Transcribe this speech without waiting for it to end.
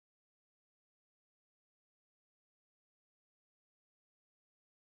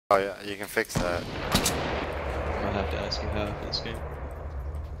Oh yeah, you can fix that. I'll have to ask you how for this game.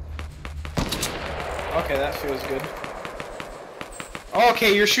 Okay, that feels good.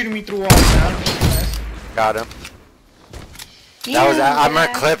 Okay, you're shooting me through walls now. Got him. That was. I'm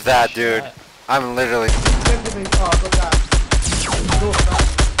gonna clip that, dude. I'm literally. Oh, look at that. North, man.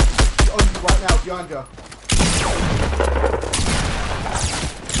 He's on you right now, behind you.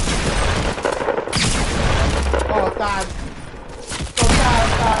 Oh, Dan.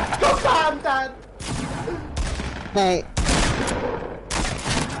 Go Dan, Dan. Hey.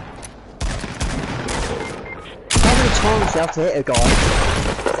 How many times do you have to hit a guy?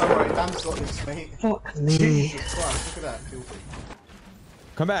 Don't worry, Dan's got this, mate. Fuck me. Jesus Christ, look at that. Filthy.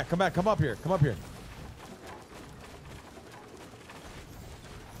 Come back, come back, come up here, come up here.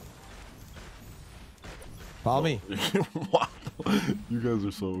 Follow me. Wow. You guys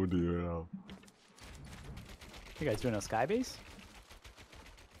are so OD right now. You guys doing a sky base?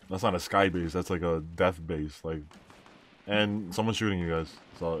 That's not a sky base, that's like a death base, like. And someone's shooting you guys,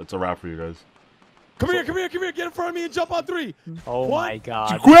 so it's a wrap for you guys. Come here, come here, come here, get in front of me and jump on 3. Oh my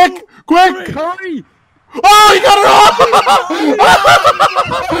god. Quick! Quick! Hurry! Oh, he got it off!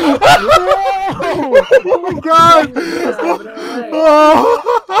 Oh my god!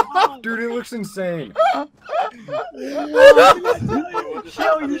 Oh. Dude, it looks insane. Yo,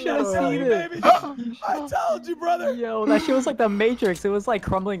 you should have seen it. I told you, brother. Yo, that shit was like the Matrix. It was like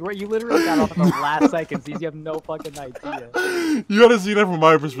crumbling. You literally got off in the last seconds. You have no fucking idea. You gotta see that from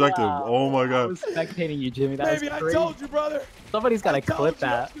my perspective. Wow. Oh my I god. was spectating you, Jimmy. That Baby, was I crazy. told you, brother. Somebody's gotta clip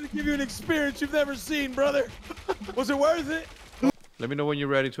that. I'm gonna give you an experience you've never seen, brother. Was it worth it? Let me know when you're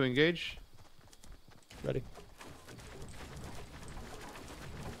ready to engage. Ready.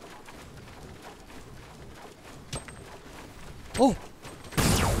 Oh!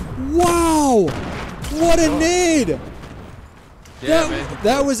 Wow! What a nade! Yeah,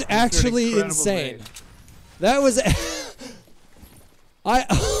 that was actually insane. Nade. That was.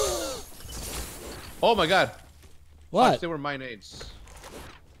 Oh my god. What? Watch, they were my nades.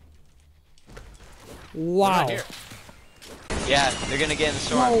 Wow. Yeah, they're gonna get in the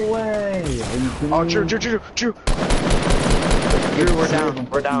storm. No way! Oh, Drew. Drew, we're down.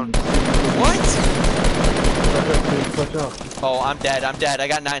 We're down. What? Oh, I'm dead. I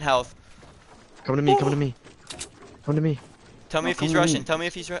got 9 health. Come to me. Come to me. Come to me. Tell me if he's rushing. Tell me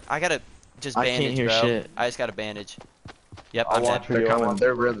if he's I gotta just bandage, I can't hear bro. shit. I just got a bandage. Yep, I'm dead. They're coming.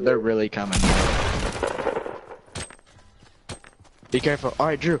 They're really coming. Be careful. All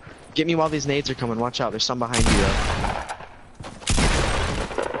right, Drew. Get me while these nades are coming. Watch out. There's some behind you, though.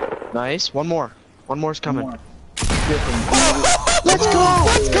 Nice. One more. One more's coming. Let's go!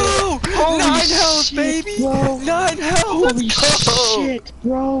 Let's go! 9 health, baby! Bro. 9 health! Holy Let's go! shit,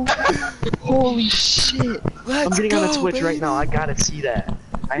 bro! Holy shit! Let's I'm getting on the go, Twitch baby. right now. I gotta see that.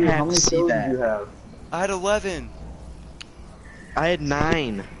 I have to see that. I had 11. I had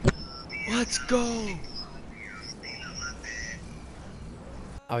 9. Let's go!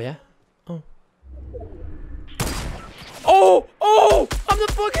 Oh yeah. Oh. Oh! Oh! I'm the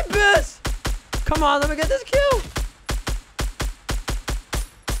fucking best! Come on, let me get this kill!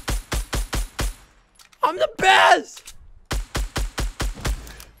 I'm the best!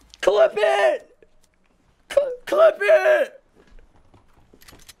 Clip it! Clip it!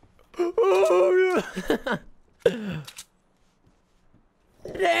 Oh, yeah!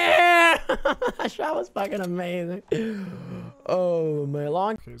 Yeah! That shot was fucking amazing. Oh, my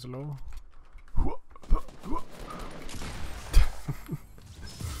long. Okay, slow.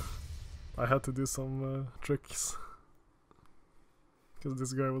 I had to do some tricks because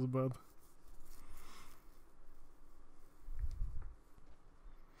this guy was bad.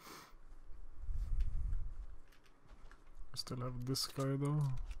 I still have this guy though.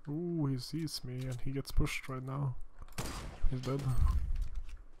 Ooh, he sees me and he gets pushed right now. He's dead.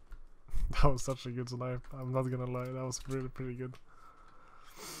 That was such a good snipe. I'm not gonna lie, that was really pretty good.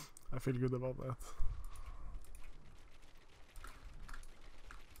 I feel good about that.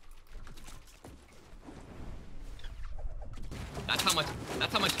 That's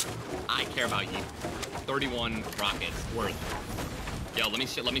how much I care about you. 31 rockets worth. Yo, let me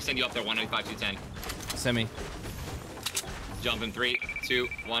send you up there 195 210. Send me. Jump in 3, 2,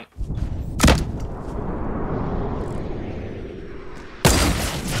 1.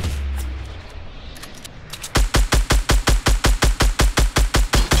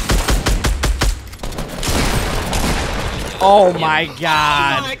 Oh my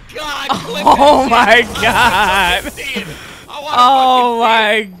god! Oh my god! Oh my god! Oh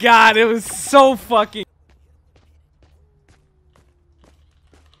my god! It was so fucking.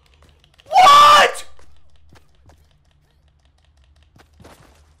 What?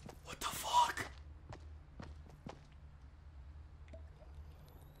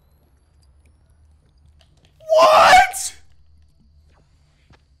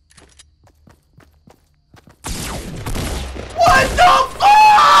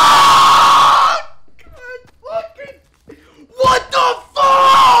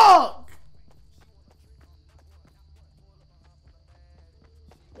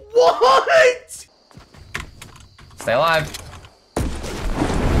 What? Stay alive.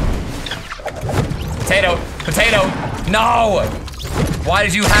 Potato. Potato. No! Why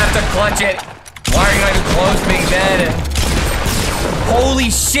did you have to clutch it? Why are you not even close being dead? Holy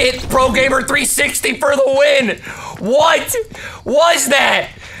shit! Pro Gamer 360 for the win! What was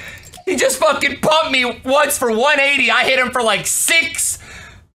that? He just fucking pumped me once for 180. I hit him for like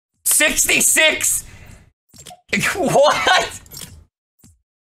 666. What?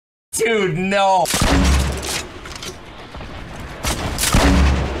 Dude, no.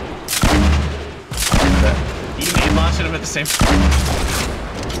 You may launch him at the same time.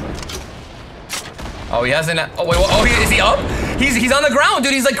 Oh, he hasn't. Oh, wait. Oh, is he up? He's on the ground,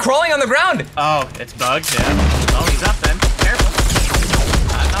 dude. He's like crawling on the ground. Oh, it's bugged, yeah. Oh, he's up then. Careful.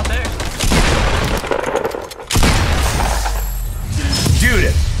 Not there.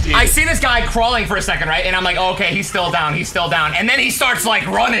 Dude, I see this guy crawling for a second, right? And I'm like, oh, okay, he's still down. He's still down. And then he starts like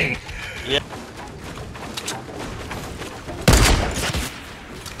running. Yeah.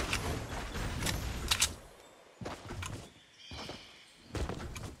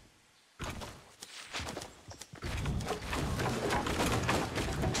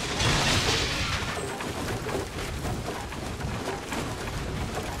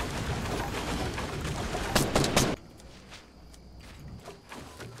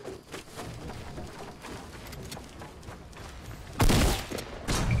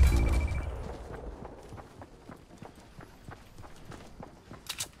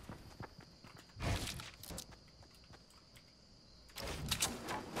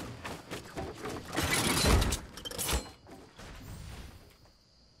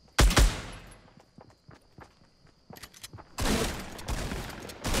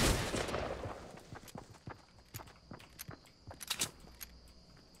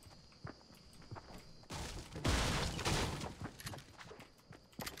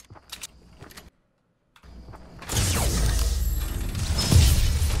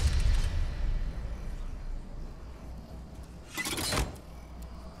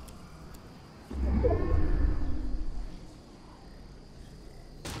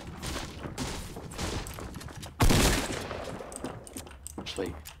 Just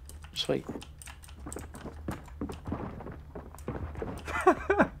wait. Just wait.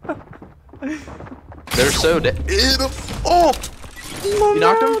 They're so dead. Oh! You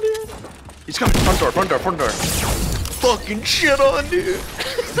knocked him? He's coming. Front door, front door, front door. Fucking shit on, dude.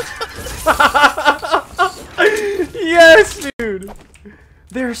 Yes, dude.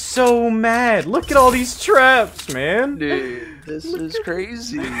 They're so mad. Look at all these traps, man. Dude, this is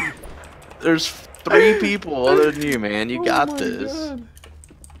crazy. There's 3 people other than you, man. You got this.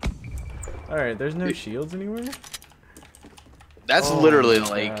 Alright, there's no shields anywhere? That's literally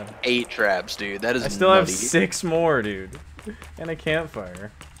like 8 traps, dude. That is I still have nutty. 6 more, dude. And a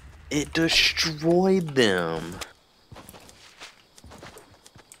campfire. It destroyed them.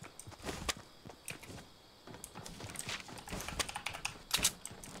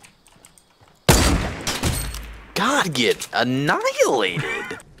 God, get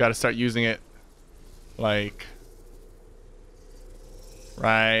annihilated. Gotta start using it, like,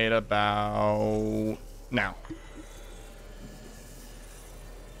 right about now.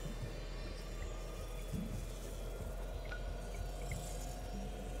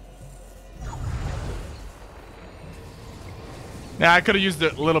 Yeah, I could have used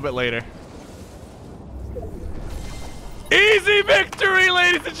it a little bit later. Easy victory,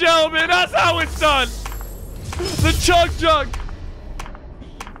 ladies and gentlemen. That's how it's done. The chug jug.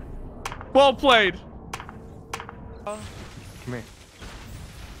 Well played. Come here.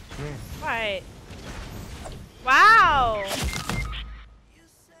 Come here. What? Wow.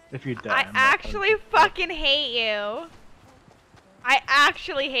 If you die, I actually fucking hate you. I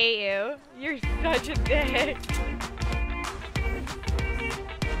actually hate you. You're such a dick.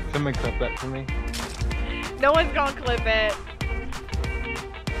 Someone clip that for me. No one's gonna clip it.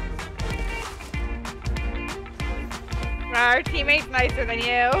 Our teammate's nicer than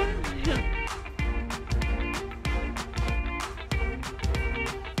you.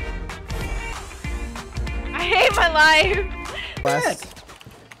 I hate my life. West.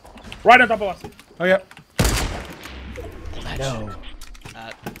 Right on top of us. Oh, yeah. No.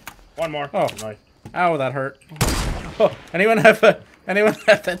 One more. Oh, nice. Ow, that hurt. Oh, anyone have that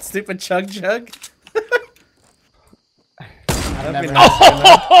stupid chug jug? Never. There's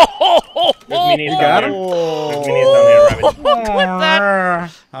minis you down got him? there. There's minis down there, Rabbit. Clip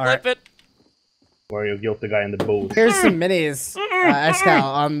that. All right. Clip it. Where you guilt the guy in the booth. Here's some minis, Escal,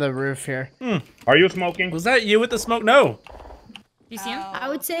 on the roof here. Are you smoking? Was that you with the smoke? No. You see him? I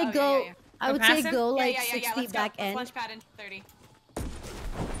would say go. I would say go like 6 feet back end. Launch pad in 30.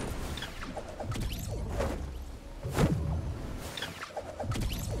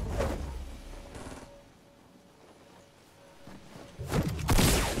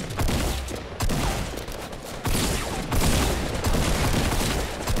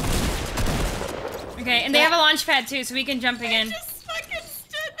 Okay, and they have a launch pad too, so we can jump again. Just fucking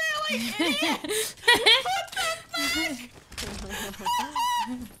stood there like idiots.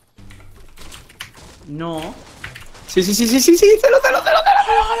 No. Sí, sí, sí, sí, sí, sí. Cero, cero, cero, cero.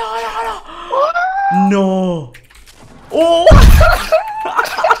 No. Oh.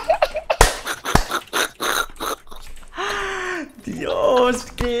 Dios,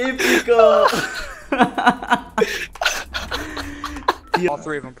 qué épico. All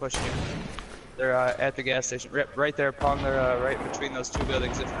three of them pushing you. They're at the gas station. Right there, Pong. They're right between those two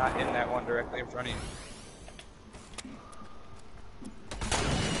buildings, if not in that one directly in front of you.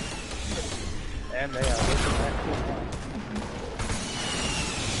 And they are looking at cool.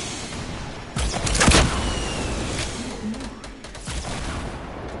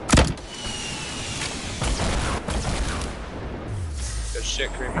 Good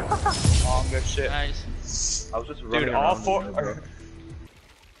shit, Creamy. Long good shit. Nice. I was just running Dude, all around four.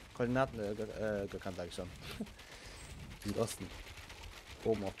 Koordinaten kan der schon. Südosten.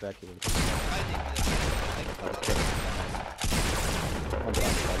 Oben auf Berg hier.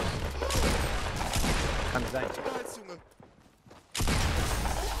 Kann sein.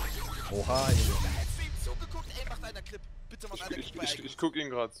 Oha, ich guck ihn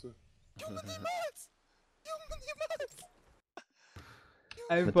gerade zu.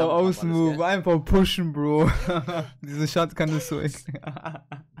 Einfach ausmove, einfach pushen, Bro. Diese Shotgun ist so echt.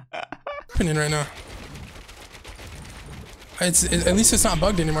 Happening right now. At least it's not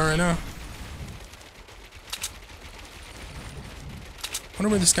bugged anymore right now. I wonder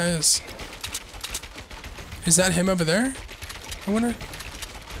where this guy is. Is that him over there? I wonder.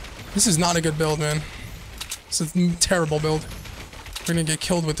 This is not a good build, man. This is a terrible build. We're gonna get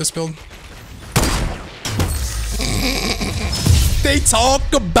killed with this build. They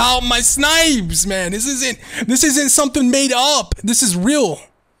talk about my snipes, man. This isn't something made up. This is real.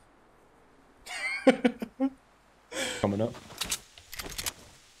 Coming up.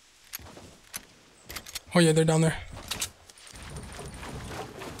 Oh yeah, they're down there.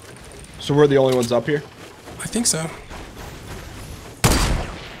 So we're the only ones up here? I think so.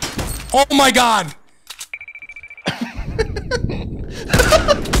 Oh my god!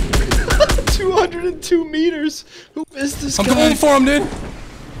 202 meters! Who is this guy? I'm going for him, dude!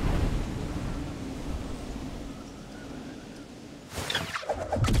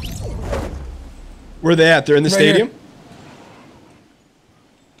 Where are they at? They're in the stadium? Here.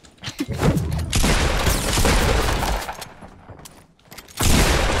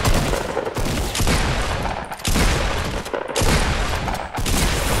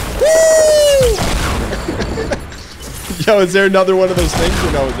 Yo, is there another one of those things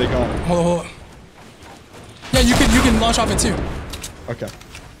or no? They gone? Hold on, hold on. Yeah, you can launch off it too. Okay.